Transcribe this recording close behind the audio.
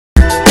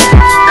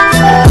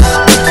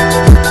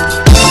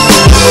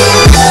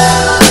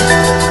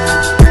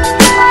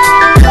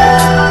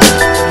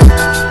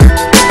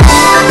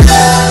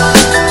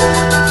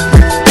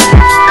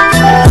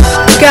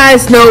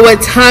guys know what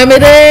time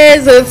it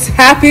is. It's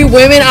Happy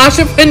Women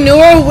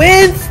Entrepreneur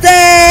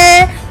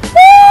Wednesday.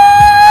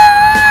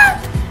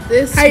 Woo!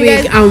 This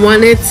week I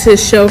wanted to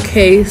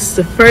showcase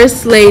the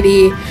first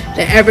lady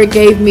that ever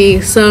gave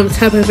me some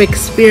type of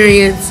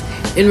experience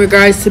in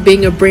regards to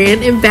being a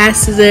brand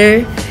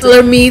ambassador,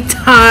 Color Me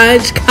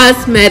Taj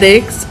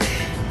Cosmetics.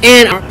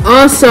 And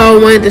also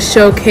I wanted to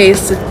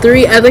showcase the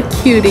 3 other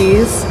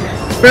cuties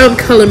from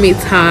Color Me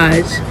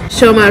Taj.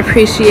 Show my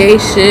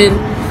appreciation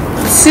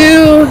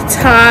to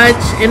Taj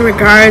in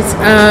regards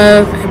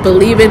of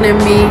believing in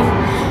me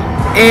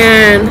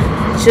and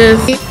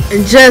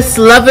just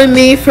loving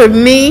me for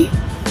me,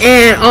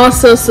 and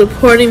also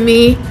supporting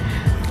me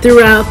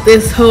throughout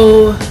this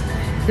whole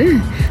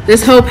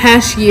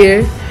past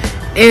year.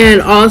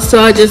 And also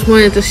I just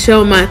wanted to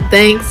show my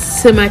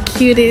thanks to my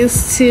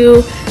cuties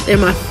too. They're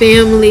my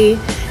family.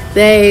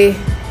 They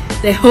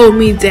hold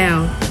me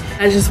down.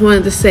 I just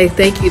wanted to say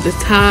thank you to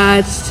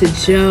Taj, to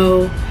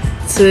Joe,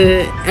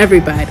 to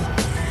everybody.